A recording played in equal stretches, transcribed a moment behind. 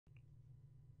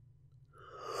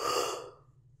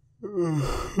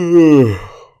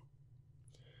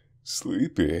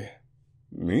Sleepy?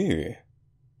 Me?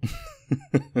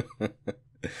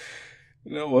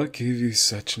 You know what gave you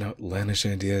such an outlandish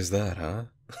idea as that, huh?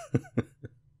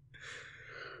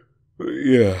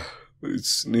 Yeah,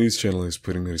 this news channel is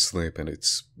putting me to sleep and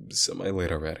it's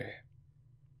semi-late already.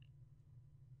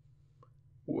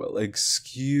 Well,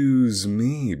 excuse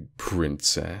me,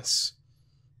 princess.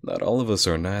 Not all of us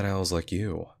are night owls like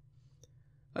you.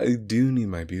 I do need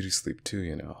my beauty sleep too,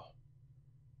 you know.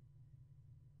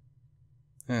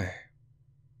 Hey,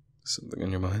 something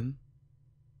on your mind?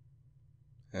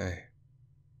 Hey,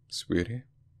 sweetie,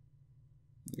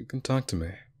 you can talk to me.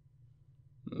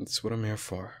 That's what I'm here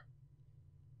for.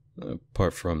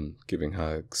 Apart from giving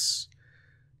hugs,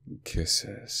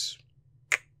 kisses,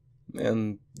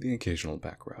 and the occasional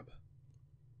back rub.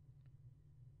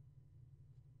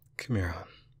 Come here, hon.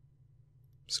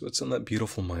 So what's on that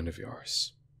beautiful mind of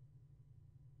yours?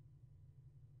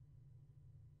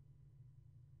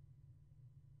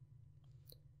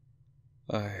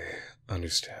 I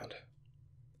understand.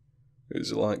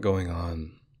 There's a lot going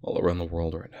on all around the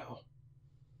world right now.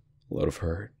 A lot of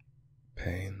hurt,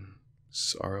 pain,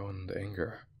 sorrow, and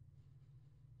anger.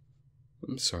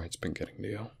 I'm sorry it's been getting to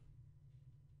you.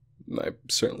 I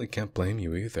certainly can't blame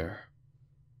you either.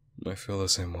 I feel the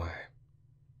same way.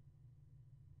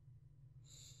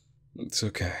 It's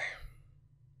okay.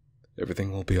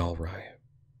 Everything will be alright.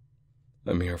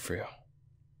 I'm here for you.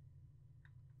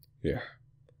 Here,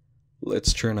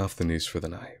 let's turn off the news for the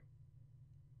night.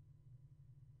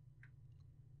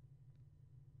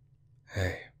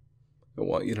 Hey, I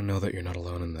want you to know that you're not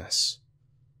alone in this.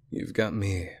 You've got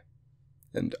me,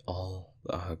 and all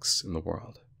the hugs in the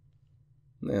world.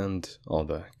 And all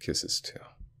the kisses too.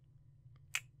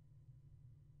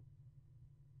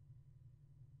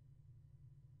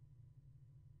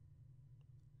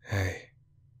 Hey,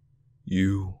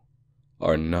 you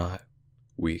are not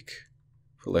weak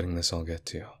for letting this all get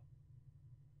to you.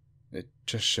 It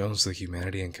just shows the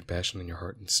humanity and compassion in your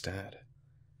heart instead.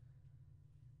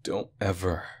 Don't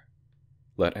ever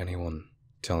let anyone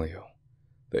tell you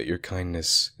that your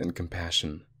kindness and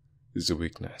compassion is a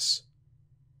weakness.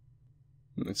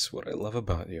 It's what I love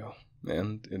about you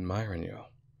and admire in you.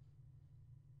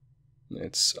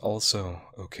 It's also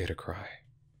okay to cry.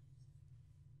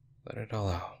 Let it all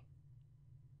out.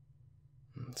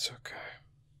 It's okay.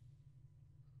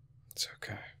 It's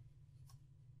okay.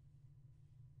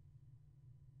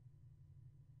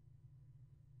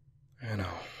 I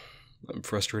know, I'm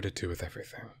frustrated too with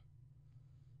everything.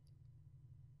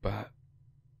 But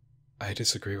I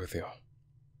disagree with you.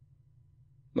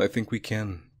 I think we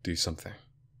can do something.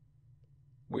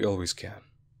 We always can.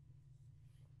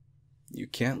 You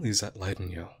can't lose that light in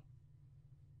you.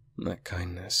 That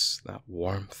kindness, that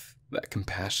warmth, that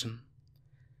compassion.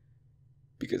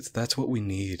 Because that's what we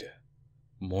need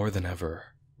more than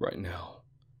ever right now.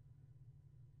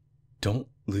 Don't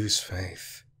lose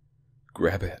faith.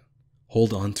 Grab it.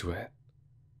 Hold on to it.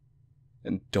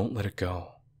 And don't let it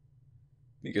go.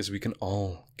 Because we can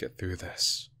all get through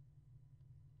this.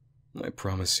 I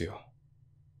promise you.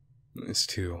 This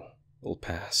too will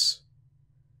pass.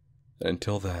 And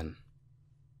until then,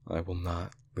 I will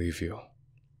not leave you.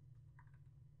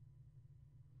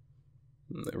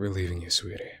 I'm never leaving you,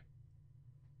 sweetie.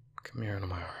 Come here into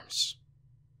my arms.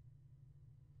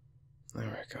 There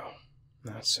we go.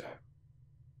 That's it.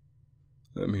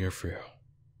 I'm here for you.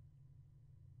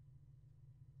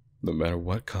 No matter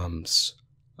what comes,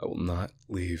 I will not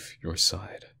leave your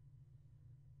side.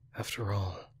 After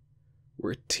all,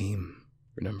 we're a team,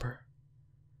 remember?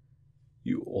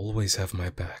 You always have my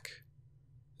back,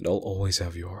 and I'll always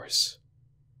have yours.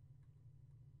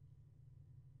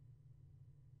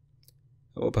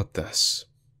 How about this?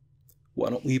 Why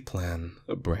don't we plan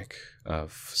a break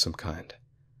of some kind?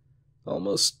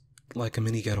 Almost like a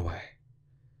mini getaway.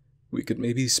 We could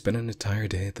maybe spend an entire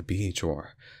day at the beach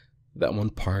or that one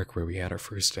park where we had our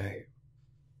first date.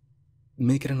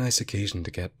 Make it a nice occasion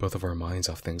to get both of our minds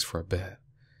off things for a bit.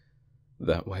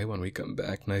 That way, when we come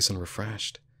back nice and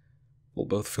refreshed, we'll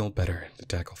both feel better to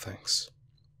tackle things.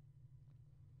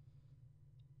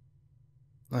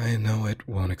 I know it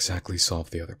won't exactly solve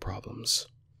the other problems,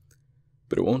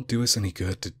 but it won't do us any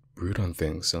good to brood on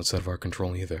things outside of our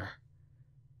control either.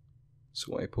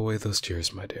 So wipe away those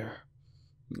tears, my dear,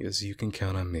 because you can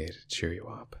count on me to cheer you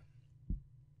up.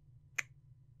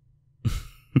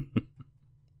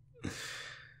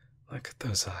 Look at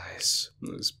those eyes,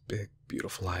 those big,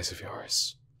 beautiful eyes of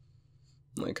yours.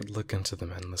 I could look into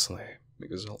them endlessly,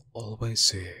 because I'll always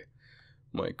see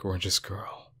my gorgeous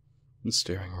girl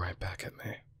staring right back at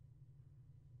me.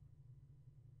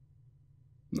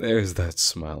 There's that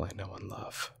smile I know and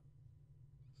love.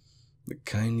 The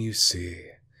kind you see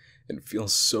and feel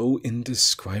so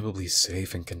indescribably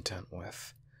safe and content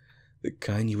with. The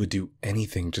kind you would do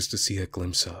anything just to see a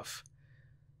glimpse of.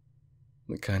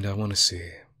 The kind I want to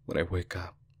see when I wake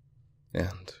up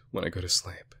and when I go to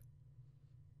sleep.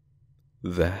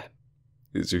 That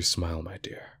is your smile, my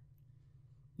dear.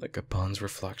 Like a pond's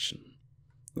reflection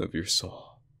of your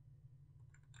soul.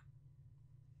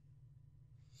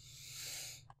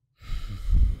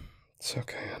 It's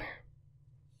okay, honey.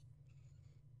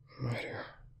 I'm right here.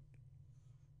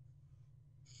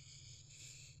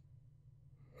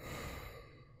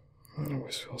 It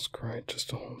always feels great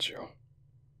just to hold you.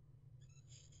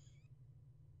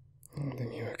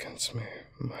 Holding you against me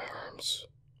in my arms.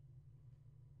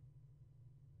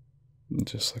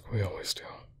 Just like we always do.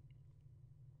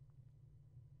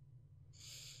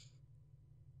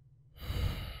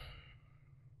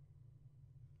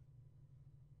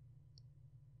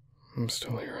 I'm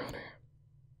still here, honey.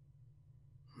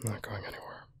 I'm not going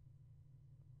anywhere.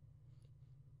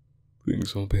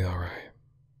 Things will be alright.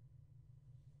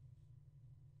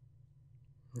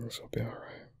 Things will be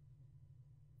alright.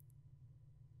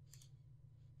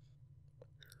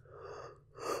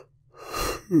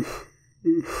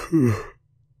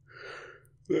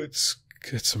 Let's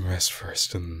get some rest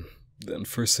first, and then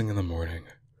first thing in the morning,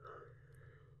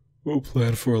 we'll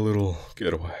plan for a little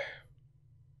getaway.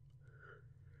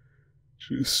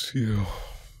 Just you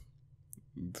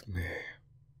and me.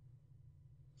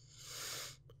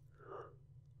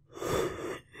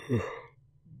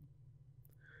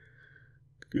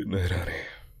 Good night, honey.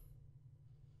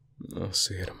 I'll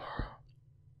see you tomorrow.